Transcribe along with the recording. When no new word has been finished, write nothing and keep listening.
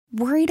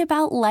Worried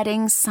about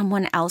letting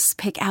someone else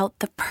pick out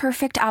the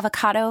perfect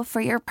avocado for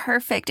your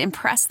perfect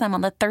impress them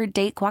on the third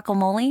date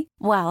guacamole?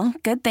 Well,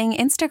 good thing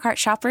Instacart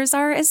shoppers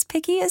are as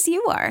picky as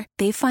you are.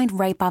 They find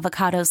ripe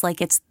avocados like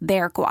it's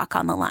their guac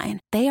on the line.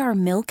 They are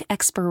milk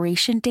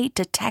expiration date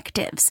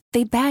detectives.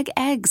 They bag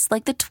eggs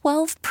like the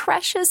 12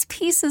 precious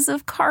pieces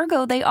of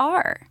cargo they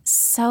are.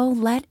 So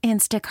let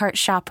Instacart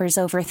shoppers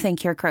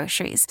overthink your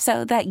groceries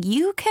so that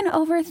you can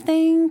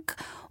overthink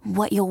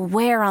what you'll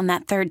wear on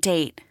that third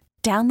date.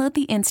 Download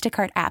the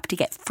Instacart app to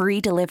get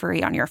free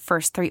delivery on your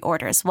first 3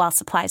 orders while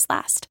supplies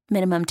last.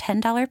 Minimum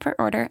 $10 per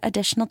order.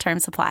 Additional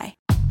terms apply.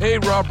 Hey,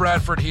 Rob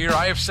Bradford here.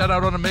 I have set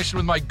out on a mission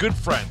with my good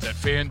friends at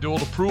FanDuel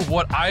to prove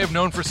what I have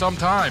known for some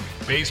time.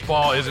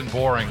 Baseball isn't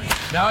boring.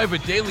 Now I have a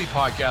daily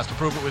podcast to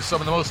prove it with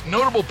some of the most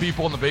notable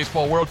people in the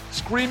baseball world,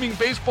 screaming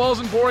baseball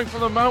isn't boring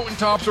from the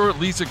mountaintops, or at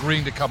least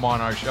agreeing to come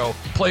on our show.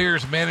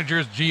 Players,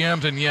 managers,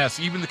 GMs, and yes,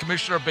 even the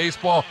commissioner of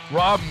baseball,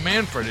 Rob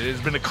Manfred. It has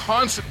been a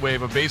constant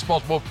wave of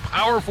baseball's most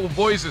powerful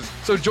voices.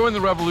 So join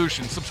the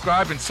revolution.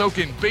 Subscribe and soak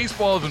in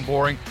Baseball Isn't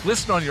Boring.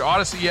 Listen on your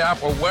Odyssey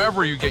app or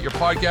wherever you get your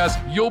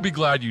podcasts. You'll be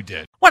glad you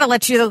did. Want to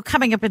let you know,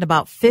 coming up in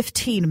about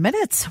 15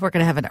 minutes, we're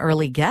going to have an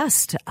early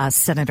guest.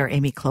 Senator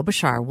Amy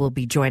Klobuchar will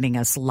be joining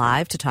us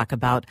live to talk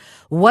about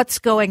what's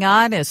going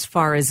on as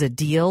far as a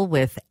deal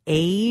with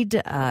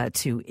aid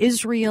to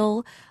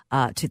Israel,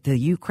 to the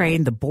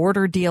Ukraine, the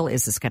border deal.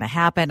 Is this going to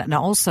happen? And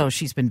also,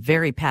 she's been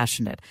very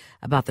passionate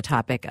about the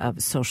topic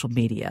of social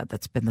media.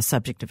 That's been the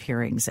subject of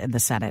hearings in the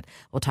Senate.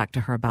 We'll talk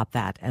to her about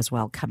that as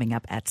well, coming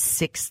up at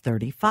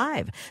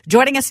 6:35.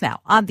 Joining us now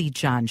on the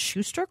John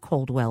Schuster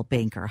Coldwell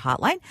Banker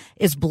Hotline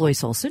is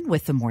Blois Olson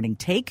with the Morning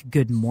Take.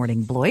 Good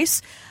morning,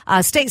 Blois.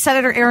 State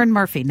Senator Erin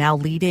Murphy now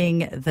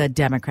leading the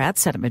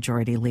Democrats, Senate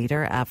Majority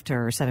Leader,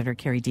 after Senator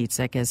Kerry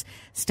Dietzig is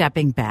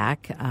stepping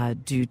back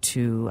due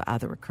to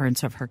the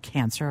recurrence of her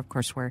cancer. Of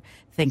course, we're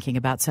thinking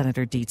about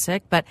Senator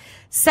Dietzig, but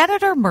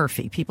Senator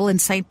Murphy, people in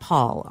St.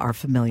 Paul are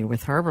familiar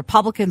with her.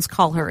 Republicans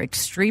call her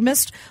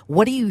extremist.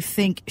 What do you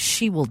think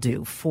she will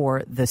do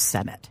for the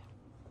Senate?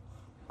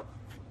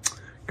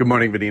 Good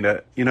morning,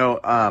 Vineeta. You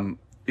know,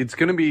 it's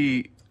going to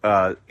be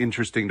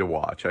interesting to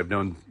watch. I've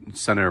known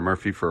Senator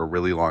Murphy for a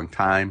really long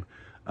time.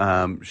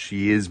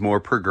 She is more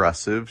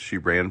progressive. She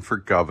ran for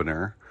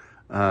governor,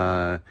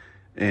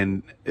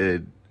 and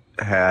it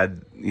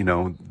had,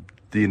 the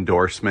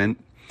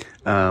endorsement,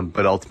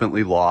 but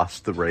ultimately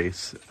lost the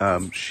race.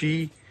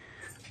 She,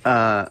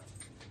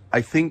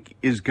 I think,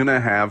 is going to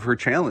have her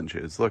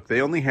challenges. Look,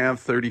 they only have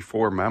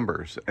 34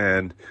 members,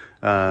 and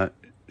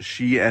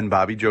she and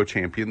Bobby Joe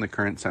Champion, the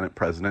current Senate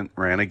president,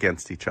 ran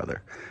against each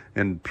other.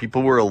 And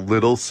people were a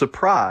little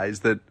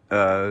surprised that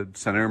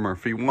Senator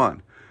Murphy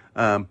won.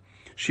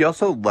 She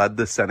also led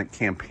the Senate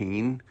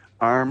campaign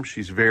arm.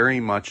 She's very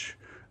much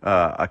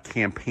a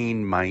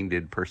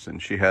campaign-minded person.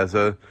 She has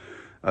a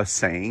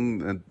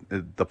saying,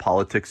 the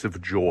politics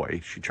of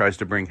joy. She tries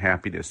to bring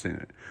happiness in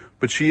it.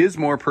 But she is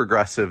more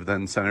progressive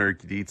than Senator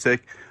Dietzig.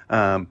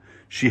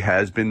 She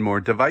has been more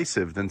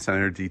divisive than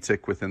Senator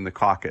Dietzig within the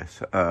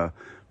caucus.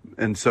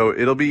 And so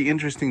it'll be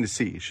interesting to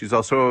see. She's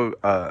also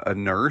a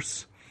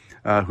nurse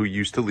who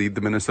used to lead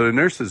the Minnesota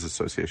Nurses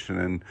Association.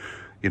 And,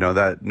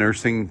 that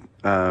nursing,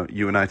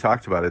 you and I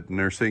talked about it,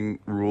 nursing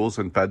rules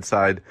and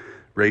bedside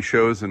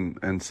ratios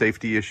and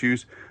safety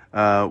issues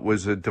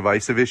was a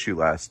divisive issue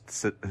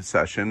last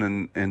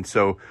session. And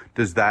so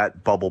does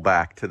that bubble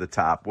back to the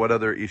top? What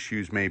other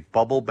issues may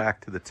bubble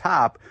back to the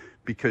top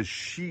because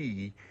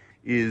she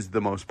is the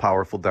most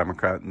powerful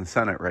Democrat in the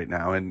Senate right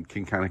now and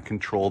can kind of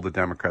control the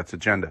Democrats'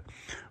 agenda?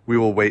 We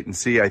will wait and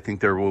see. I think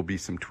there will be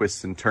some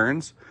twists and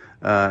turns,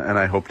 and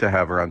I hope to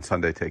have her on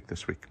Sunday Take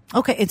this week.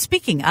 Okay, and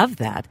speaking of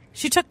that,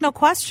 she took no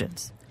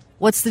questions.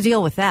 What's the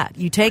deal with that?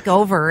 You take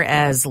over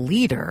as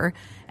leader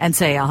and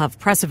say, I'll have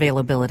press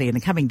availability in the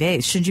coming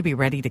days. Shouldn't you be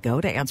ready to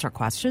go to answer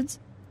questions?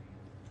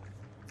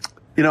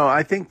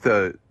 I think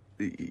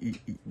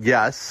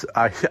yes,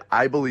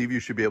 I believe you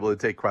should be able to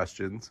take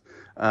questions.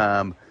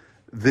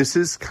 This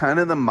is kind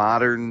of the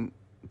modern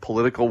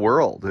political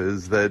world,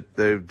 is that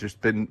they've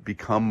just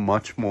become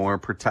much more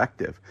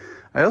protective.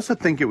 I also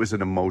think it was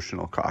an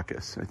emotional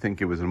caucus. I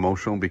think it was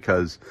emotional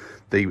because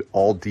they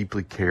all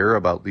deeply care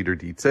about Leader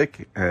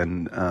Dietzig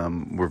and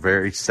were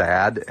very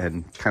sad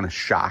and kind of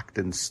shocked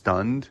and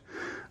stunned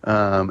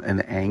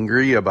and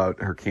angry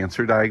about her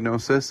cancer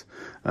diagnosis.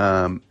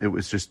 It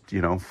was just,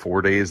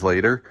 4 days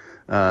later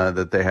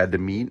that they had to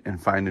meet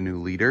and find a new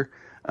leader.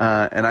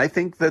 And I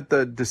think that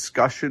the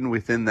discussion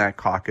within that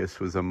caucus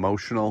was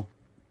emotional.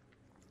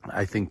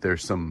 I think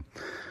there's some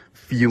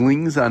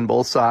feelings on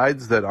both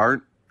sides that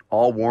aren't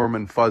all warm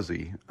and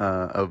fuzzy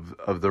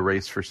of the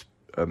race for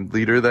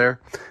leader there.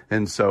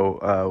 And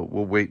so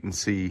we'll wait and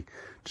see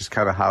just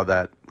kind of how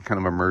that kind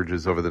of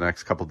emerges over the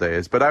next couple of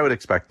days. But I would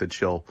expect that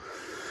she'll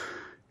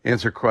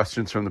answer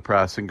questions from the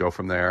press and go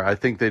from there. I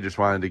think they just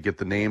wanted to get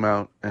the name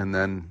out, and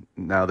then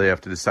now they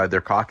have to decide their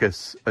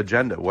caucus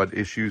agenda. What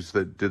issues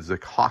does the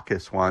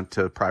caucus want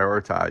to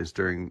prioritize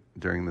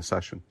during the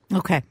session?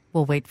 Okay,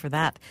 we'll wait for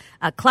that.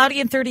 Cloudy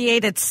and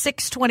 38 at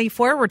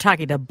 6:24. We're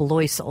talking to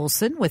Blois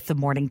Olson with the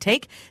Morning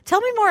Take.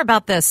 Tell me more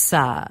about this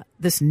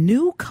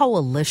new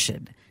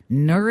coalition,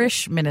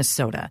 Nourish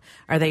Minnesota.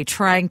 Are they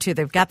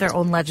they've got their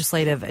own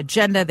legislative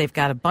agenda. They've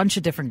got a bunch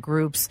of different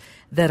groups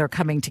that are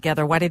coming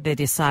together. Why did they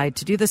decide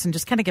to do this? And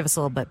just kind of give us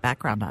a little bit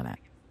background on it.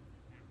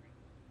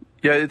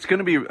 Yeah, it's going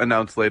to be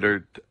announced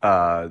later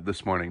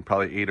this morning,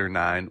 probably 8 or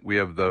 9. We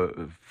have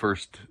the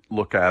first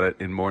look at it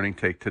in Morning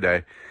Take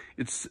today.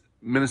 It's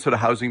Minnesota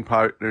Housing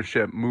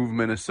Partnership, Move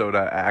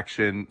Minnesota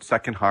Action,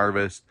 Second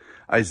Harvest,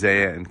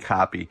 Isaiah, and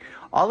Copy.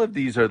 All of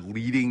these are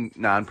leading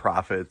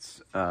nonprofits,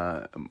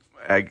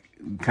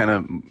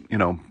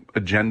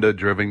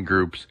 agenda-driven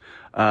groups,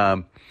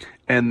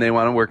 and they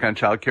want to work on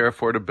childcare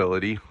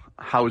affordability,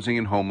 housing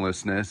and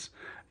homelessness,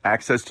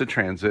 access to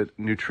transit,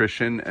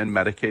 nutrition, and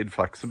Medicaid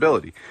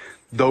flexibility.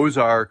 Those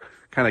are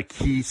kind of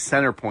key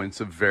center points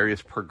of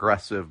various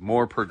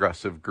more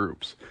progressive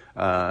groups.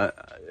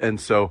 And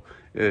so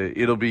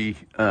it'll be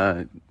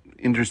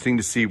interesting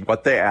to see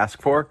what they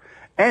ask for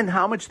and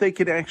how much they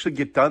can actually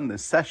get done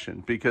this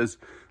session, because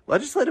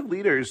legislative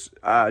leaders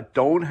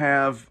don't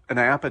have an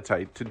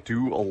appetite to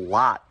do a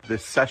lot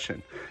this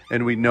session.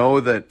 And we know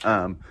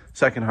that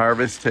Second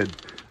Harvest had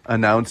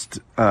announced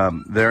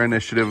their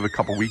initiative a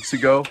couple weeks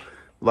ago.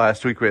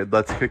 Last week we had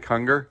Let's Kick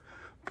Hunger.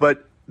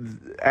 But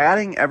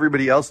adding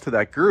everybody else to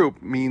that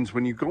group means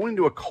when you go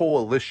into a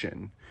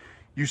coalition,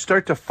 you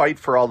start to fight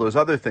for all those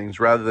other things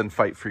rather than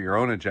fight for your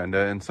own agenda.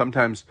 And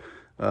sometimes,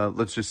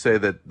 let's just say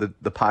that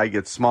the pie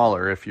gets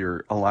smaller if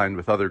you're aligned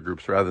with other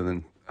groups rather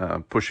than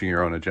pushing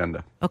your own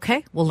agenda.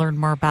 Okay, we'll learn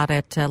more about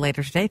it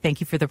later today.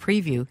 Thank you for the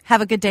preview. Have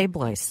a good day,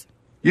 Blois.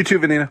 You too,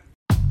 Vineeta.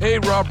 Hey,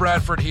 Rob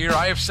Bradford here.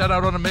 I have set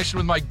out on a mission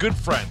with my good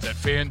friends at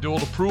FanDuel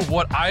to prove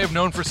what I have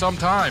known for some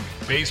time.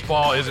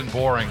 Baseball isn't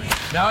boring.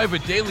 Now I have a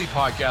daily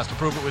podcast to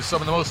prove it with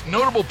some of the most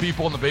notable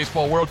people in the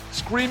baseball world,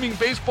 screaming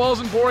baseball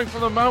isn't boring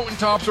from the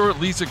mountaintops, or at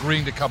least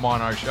agreeing to come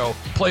on our show.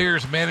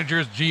 Players,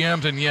 managers,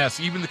 GMs, and yes,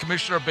 even the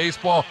commissioner of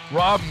baseball,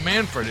 Rob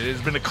Manfred. It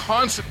has been a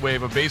constant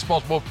wave of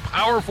baseball's most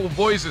powerful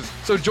voices.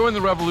 So join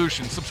the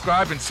revolution.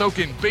 Subscribe and soak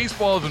in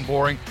Baseball Isn't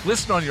Boring.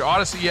 Listen on your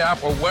Odyssey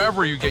app or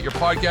wherever you get your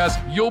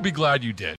podcasts. You'll be glad you did.